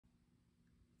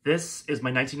This is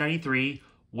my 1993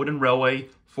 wooden railway,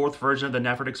 fourth version of the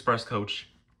Knapford Express Coach.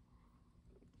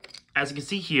 As you can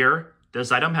see here,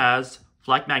 this item has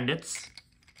flag magnets,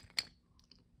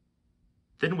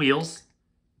 thin wheels,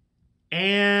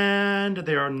 and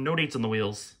there are no dates on the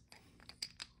wheels.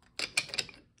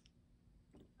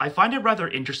 I find it rather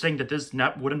interesting that this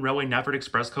wooden railway Knapford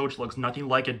Express Coach looks nothing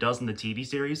like it does in the TV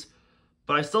series,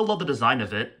 but I still love the design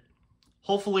of it.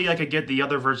 Hopefully I could get the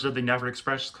other version of the Knapford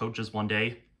Express Coaches one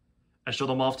day and show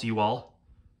them off to you all.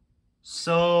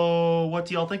 So, what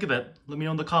do y'all think of it? Let me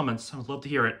know in the comments. I would love to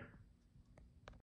hear it.